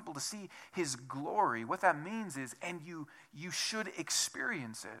wants people to see His glory, what that means is, and you should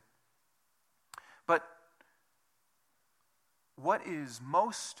experience it. But what is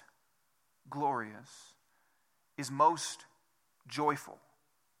most glorious is most joyful.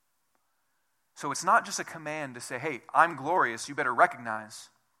 So it's not just a command to say, hey, I'm glorious, you better recognize.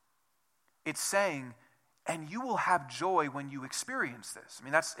 It's saying, and you will have joy when you experience this. I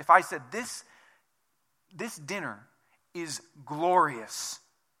mean, that's if I said this dinner is glorious.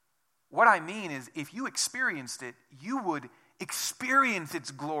 What I mean is, if you experienced it, you would experience its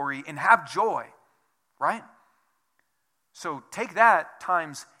glory and have joy, right? So take that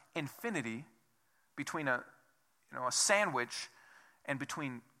times infinity between a sandwich and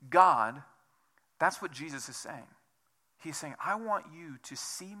between God. That's what Jesus is saying. He's saying, I want you to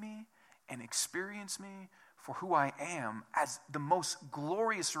see me and experience me for who I am as the most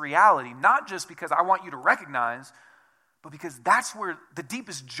glorious reality, not just because I want you to recognize, but because that's where the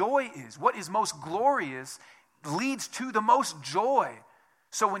deepest joy is. What is most glorious leads to the most joy.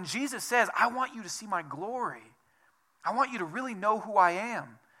 So when Jesus says, I want you to see my glory, I want you to really know who I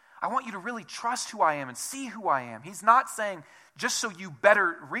am. I want you to really trust who I am and see who I am. He's not saying just so you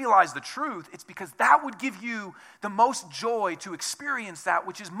better realize the truth. It's because that would give you the most joy to experience that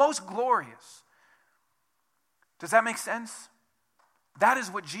which is most glorious. Does that make sense? That is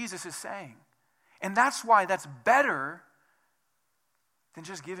what Jesus is saying. And that's why that's better than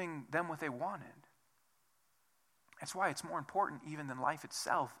just giving them what they wanted. That's why it's more important even than life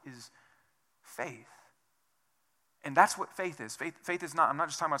itself is faith. And that's what faith is. Faith is not, I'm not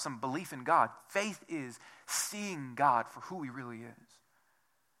just talking about some belief in God. Faith is seeing God for who He really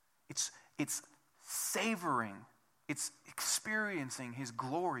is. It's savoring, it's experiencing His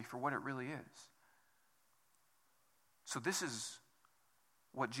glory for what it really is. So this is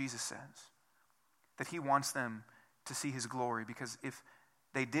what Jesus says, that He wants them to see His glory, because if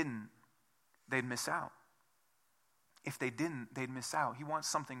they didn't, they'd miss out. If they didn't, they'd miss out. He wants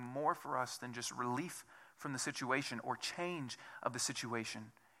something more for us than just relief from the situation or change of the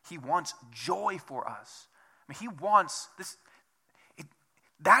situation. He wants joy for us. I mean, He wants this.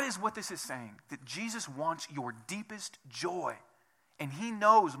 That is what this is saying, that Jesus wants your deepest joy. And he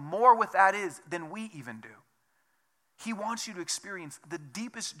knows more what that is than we even do. He wants you to experience the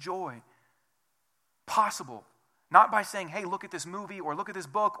deepest joy possible. Not by saying, hey, look at this movie, or look at this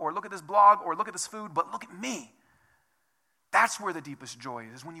book, or look at this blog, or look at this food, but look at me. That's where the deepest joy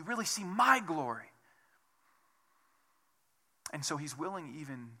is when you really see my glory. And so he's willing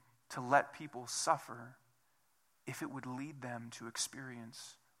even to let people suffer if it would lead them to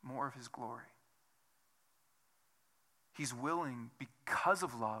experience more of his glory. He's willing, because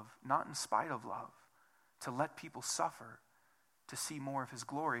of love, not in spite of love, to let people suffer to see more of his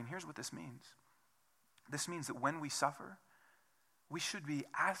glory. And here's what this means. This means that when we suffer, we should be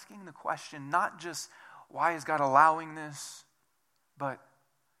asking the question, not just, why is God allowing this? But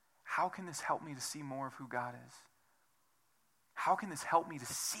how can this help me to see more of who God is? How can this help me to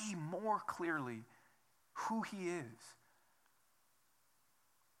see more clearly who he is?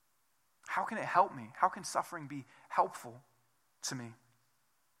 How can it help me? How can suffering be helpful to me?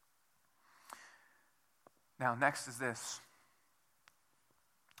 Now, next is this.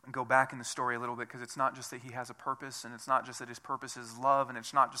 And go back in the story a little bit, because it's not just that he has a purpose, and it's not just that his purpose is love, and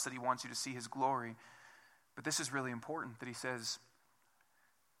it's not just that he wants you to see his glory. But this is really important, that he says,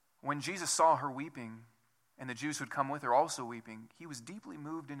 when Jesus saw her weeping, and the Jews who had come with her also weeping, he was deeply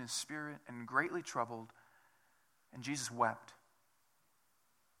moved in his spirit and greatly troubled, and Jesus wept.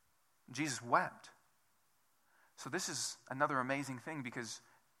 Jesus wept. So this is another amazing thing, because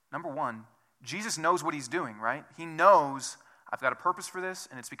number one, Jesus knows what he's doing, right? He knows, I've got a purpose for this,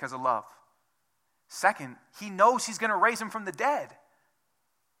 and it's because of love. Second, he knows he's going to raise him from the dead.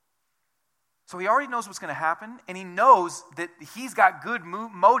 So he already knows what's going to happen, and he knows that he's got good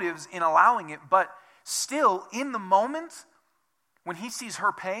motives in allowing it, but still, in the moment, when he sees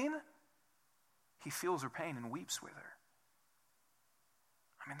her pain, he feels her pain and weeps with her.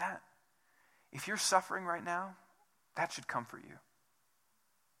 I mean, if you're suffering right now, that should comfort you.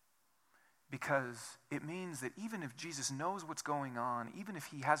 Because it means that even if Jesus knows what's going on, even if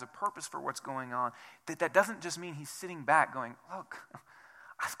he has a purpose for what's going on, that doesn't just mean he's sitting back going, look,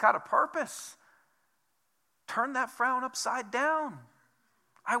 I've got a purpose. Turn that frown upside down.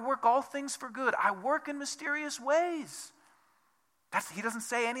 I work all things for good. I work in mysterious ways. He doesn't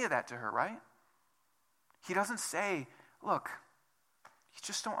say any of that to her, right? He doesn't say, look, you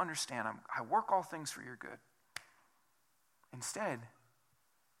just don't understand. I work all things for your good. Instead,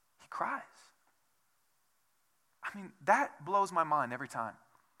 he cries. I mean, that blows my mind every time,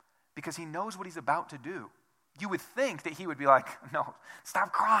 because he knows what he's about to do. You would think that he would be like, no,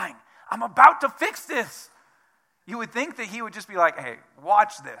 stop crying. I'm about to fix this. You would think that he would just be like, hey,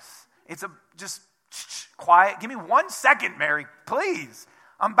 watch this. Just quiet. Give me 1 second, Mary, please.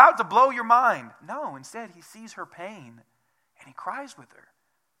 I'm about to blow your mind. No, instead, he sees her pain and he cries with her.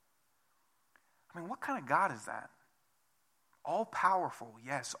 I mean, what kind of God is that? All powerful,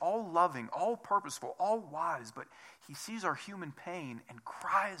 yes, all loving, all purposeful, all wise, but he sees our human pain and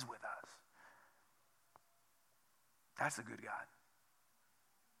cries with us. That's a good God.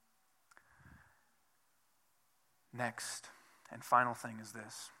 Next and final thing is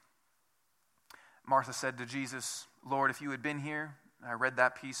this. Martha said to Jesus, Lord, if you had been here, I read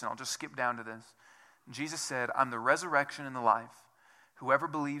that piece and I'll just skip down to this. Jesus said, I'm the resurrection and the life. Whoever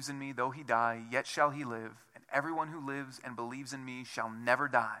believes in me, though he die, yet shall he live. And everyone who lives and believes in me shall never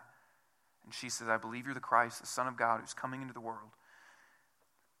die. And she says, I believe you're the Christ, the Son of God, who's coming into the world.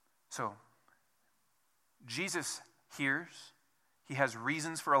 So, Jesus hears. He has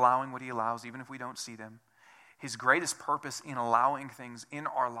reasons for allowing what he allows, even if we don't see them. His greatest purpose in allowing things in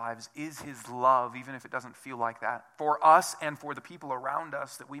our lives is his love, even if it doesn't feel like that, for us and for the people around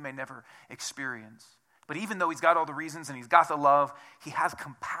us that we may never experience. But even though he's got all the reasons and he's got the love, he has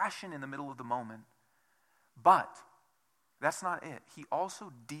compassion in the middle of the moment. But that's not it. He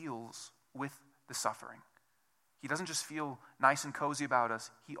also deals with the suffering. He doesn't just feel nice and cozy about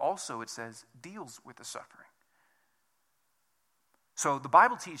us. He also, it says, deals with the suffering. So the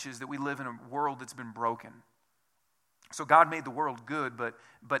Bible teaches that we live in a world that's been broken. So God made the world good,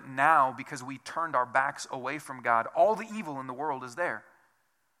 but now, because we turned our backs away from God, all the evil in the world is there.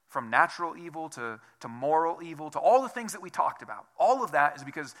 From natural evil to moral evil, to all the things that we talked about. All of that is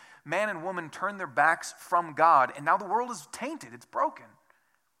because man and woman turned their backs from God, and now the world is tainted, it's broken.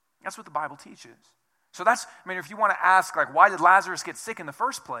 That's what the Bible teaches. So if you want to ask, like, why did Lazarus get sick in the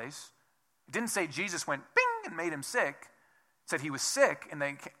first place? It didn't say Jesus went bing and made him sick. It said he was sick, and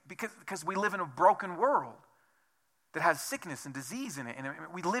because we live in a broken world that has sickness and disease in it, and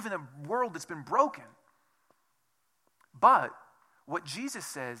we live in a world that's been broken. But what Jesus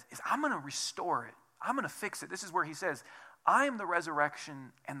says is, I'm going to restore it. I'm going to fix it. This is where he says, I am the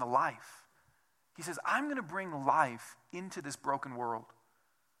resurrection and the life. He says, I'm going to bring life into this broken world.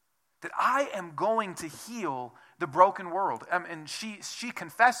 That I am going to heal the broken world. And she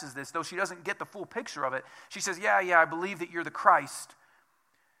confesses this, though she doesn't get the full picture of it. She says, yeah, I believe that you're the Christ.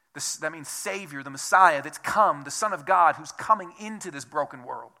 That means Savior, the Messiah that's come, the Son of God who's coming into this broken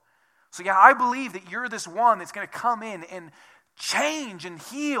world. So yeah, I believe that you're this one that's going to come in and change and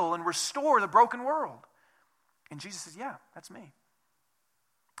heal and restore the broken world. And Jesus says, yeah, that's me.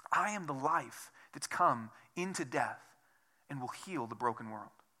 I am the life that's come into death and will heal the broken world.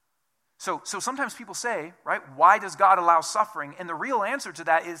 So sometimes people say, right, why does God allow suffering? And the real answer to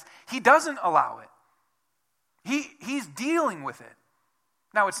that is he doesn't allow it. He's dealing with it.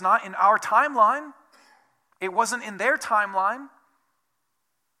 Now, it's not in our timeline. It wasn't in their timeline.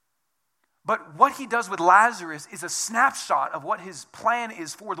 But what he does with Lazarus is a snapshot of what his plan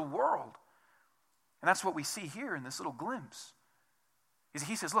is for the world. And that's what we see here in this little glimpse. Is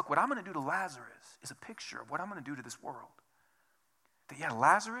he says, look, what I'm going to do to Lazarus is a picture of what I'm going to do to this world. That yeah,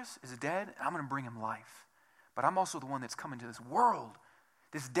 Lazarus is dead, and I'm going to bring him life. But I'm also the one that's come into this world,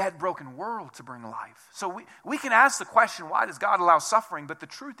 this dead, broken world, to bring life. So we can ask the question, why does God allow suffering? But the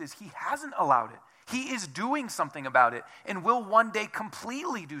truth is, he hasn't allowed it. He is doing something about it and will one day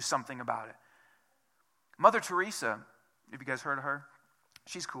completely do something about it. Mother Teresa, have you guys heard of her?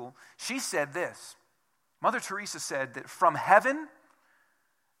 She's cool. She said this. Mother Teresa said that from heaven,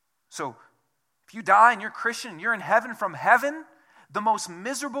 so if you die and you're Christian and you're in heaven, from heaven, the most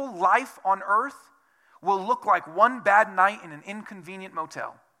miserable life on earth will look like one bad night in an inconvenient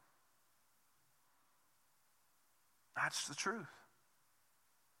motel. That's the truth.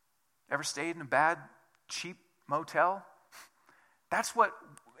 Ever stayed in a bad, cheap motel? That's what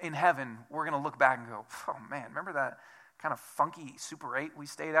in heaven we're going to look back and go, oh man, remember that kind of funky Super 8 we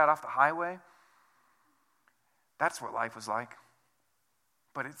stayed at off the highway? That's what life was like.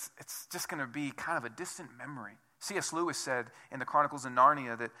 But it's just going to be kind of a distant memory. C.S. Lewis said in the Chronicles of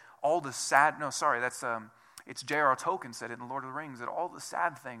Narnia that all the sad, it's J.R.R. Tolkien said it in Lord of the Rings, that all the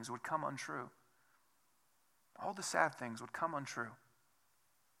sad things would come untrue. All the sad things would come untrue.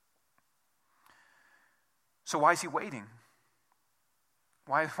 So why is he waiting?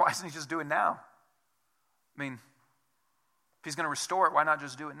 Why doesn't he just do it now? I mean, if he's going to restore it, why not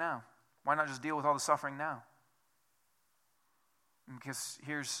just do it now? Why not just deal with all the suffering now? Because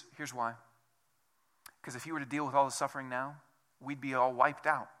here's why. Because if he were to deal with all the suffering now, we'd be all wiped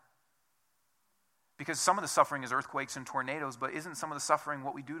out. Because some of the suffering is earthquakes and tornadoes, but isn't some of the suffering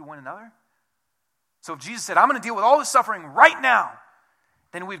what we do to one another? So if Jesus said, I'm going to deal with all the suffering right now,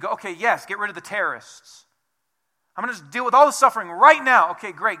 then we'd go, okay, yes, get rid of the terrorists. I'm going to deal with all the suffering right now.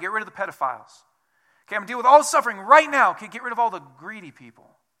 Okay, great, get rid of the pedophiles. Okay, I'm going to deal with all the suffering right now. Okay, get rid of all the greedy people,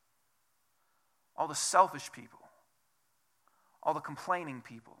 all the selfish people, all the complaining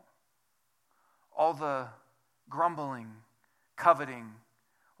people, all the grumbling, coveting,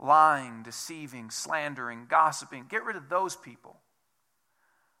 lying, deceiving, slandering, gossiping. Get rid of those people.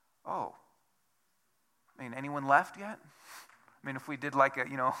 Oh, I mean, anyone left yet? I mean, if we did like a,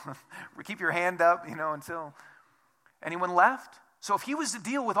 keep your hand up, until anyone left? So if he was to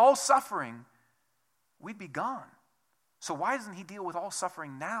deal with all suffering, we'd be gone. So why doesn't he deal with all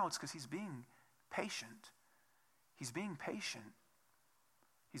suffering now? It's because he's being patient. He's being patient.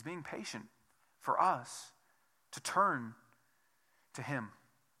 He's being patient for us to turn to him.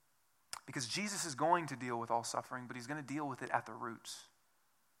 Because Jesus is going to deal with all suffering, but he's going to deal with it at the roots.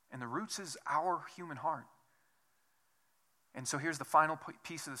 And the roots is our human heart. And so here's the final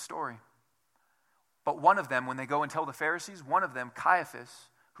piece of the story. But one of them, when they go and tell the Pharisees, one of them, Caiaphas,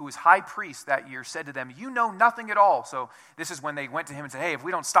 who was high priest that year, said to them, you know nothing at all. So this is when they went to him and said, hey, if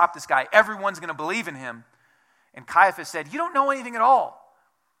we don't stop this guy, everyone's going to believe in him. And Caiaphas said, you don't know anything at all.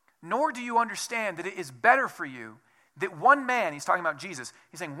 Nor do you understand that it is better for you that one man, he's talking about Jesus,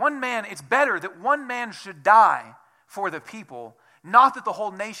 he's saying it's better that one man should die for the people, not that the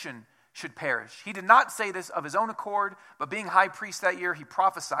whole nation should perish. He did not say this of his own accord, but being high priest that year, he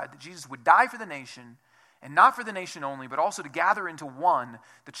prophesied that Jesus would die for the nation, and not for the nation only, but also to gather into one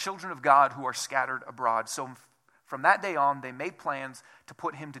the children of God who are scattered abroad. So from that day on, they made plans to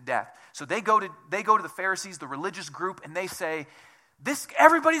put him to death. So they go to the Pharisees, the religious group, and they say,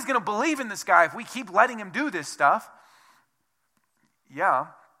 everybody's going to believe in this guy if we keep letting him do this stuff. Yeah.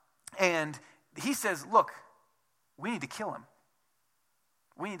 And he says, look, we need to kill him.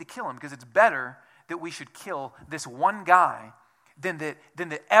 We need to kill him because it's better that we should kill this one guy than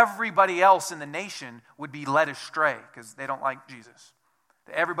that everybody else in the nation would be led astray because they don't like Jesus.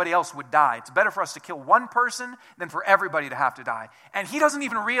 That everybody else would die. It's better for us to kill one person than for everybody to have to die. And he doesn't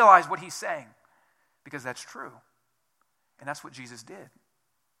even realize what he's saying because that's true. And that's what Jesus did.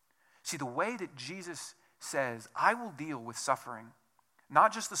 See, the way that Jesus says, I will deal with suffering,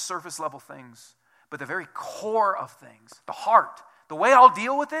 not just the surface level things, but the very core of things, the heart. The way I'll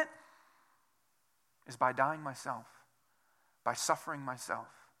deal with it is by dying myself, by suffering myself.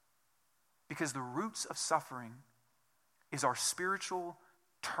 Because the roots of suffering is our spiritual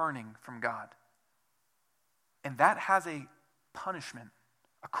turning from God. And that has a punishment,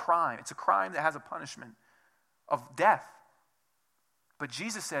 a crime. It's a crime that has a punishment of death. But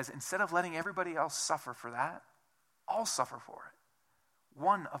Jesus says, instead of letting everybody else suffer for that, I'll suffer for it.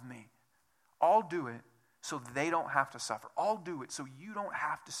 One of me. I'll do it so they don't have to suffer. I'll do it so you don't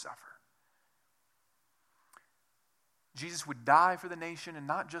have to suffer. Jesus would die for the nation, and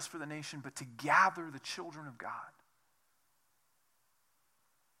not just for the nation, but to gather the children of God.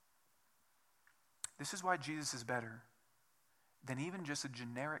 This is why Jesus is better than even just a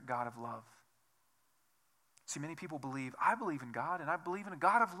generic God of love. See, many people believe, I believe in God, and I believe in a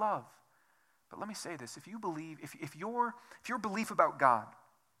God of love. But let me say this, if your belief about God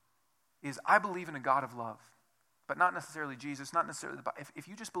is, I believe in a God of love, but not necessarily Jesus, not necessarily the Bible. If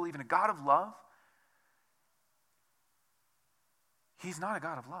you just believe in a God of love, he's not a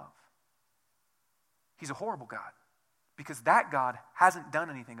God of love. He's a horrible God, because that God hasn't done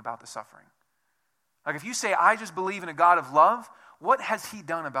anything about the suffering. Like if you say, I just believe in a God of love, what has he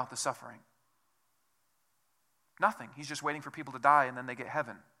done about the suffering? Nothing. He's just waiting for people to die and then they get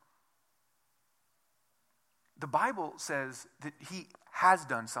heaven. The Bible says that he has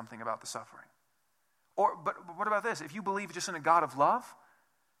done something about the suffering. But what about this? If you believe just in a God of love,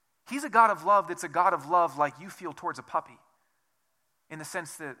 he's a God of love that's a God of love like you feel towards a puppy. In the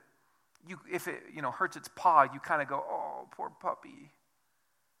sense that if it hurts its paw, you kind of go, oh, poor puppy.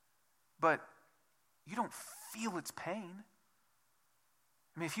 But you don't feel its pain.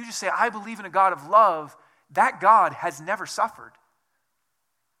 I mean, if you just say, I believe in a God of love, that God has never suffered.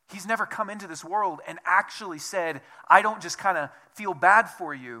 He's never come into this world and actually said, I don't just kind of feel bad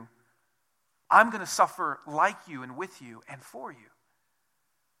for you. I'm going to suffer like you and with you and for you.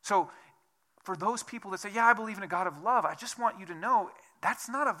 So for those people that say, yeah, I believe in a God of love, I just want you to know that's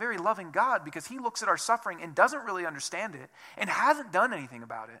not a very loving God, because he looks at our suffering and doesn't really understand it and hasn't done anything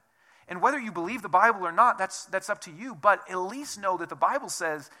about it. And whether you believe the Bible or not, that's up to you. But at least know that the Bible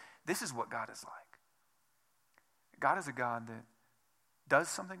says this is what God is like. God is a God that does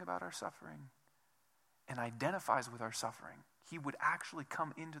something about our suffering and identifies with our suffering. He would actually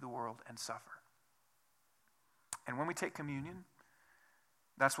come into the world and suffer. And when we take communion,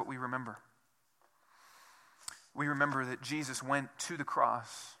 that's what we remember. We remember that Jesus went to the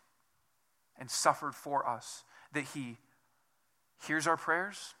cross and suffered for us, that he hears our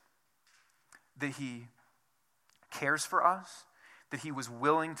prayers, that he cares for us, that he was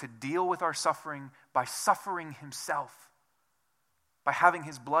willing to deal with our suffering by suffering himself, by having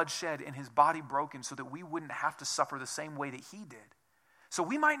his blood shed and his body broken so that we wouldn't have to suffer the same way that he did. So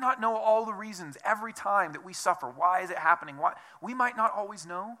we might not know all the reasons every time that we suffer. Why is it happening? Why? We might not always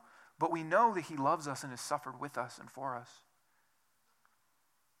know, but we know that he loves us and has suffered with us and for us.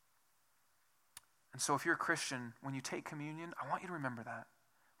 And so if you're a Christian, when you take communion, I want you to remember that.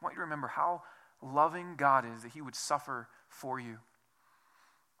 I want you to remember how loving God is, that he would suffer for you.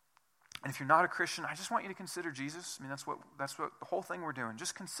 And if you're not a Christian, I just want you to consider Jesus. I mean, that's what the whole thing we're doing.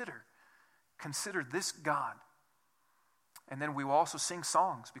 Just consider this God. And then we will also sing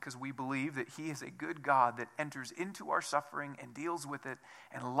songs, because we believe that he is a good God that enters into our suffering and deals with it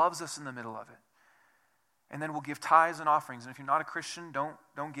and loves us in the middle of it. And then we'll give tithes and offerings. And if you're not a Christian, don't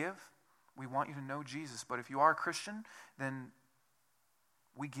give. We want you to know Jesus. But if you are a Christian, then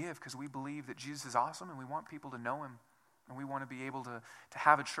we give because we believe that Jesus is awesome and we want people to know him. And we want to be able to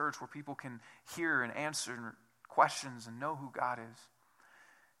have a church where people can hear and answer questions and know who God is.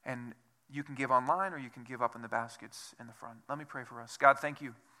 And you can give online or you can give up in the baskets in the front. Let me pray for us. God, thank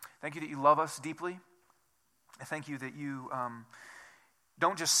you. Thank you that you love us deeply. I thank you that you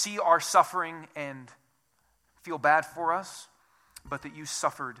don't just see our suffering and feel bad for us, but that you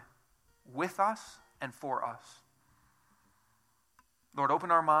suffered with us and for us. Lord,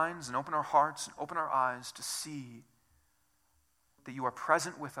 open our minds and open our hearts and open our eyes to see that you are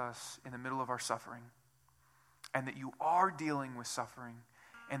present with us in the middle of our suffering and that you are dealing with suffering.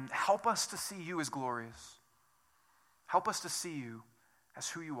 And help us to see you as glorious. Help us to see you as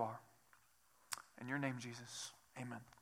who you are. In your name, Jesus, amen.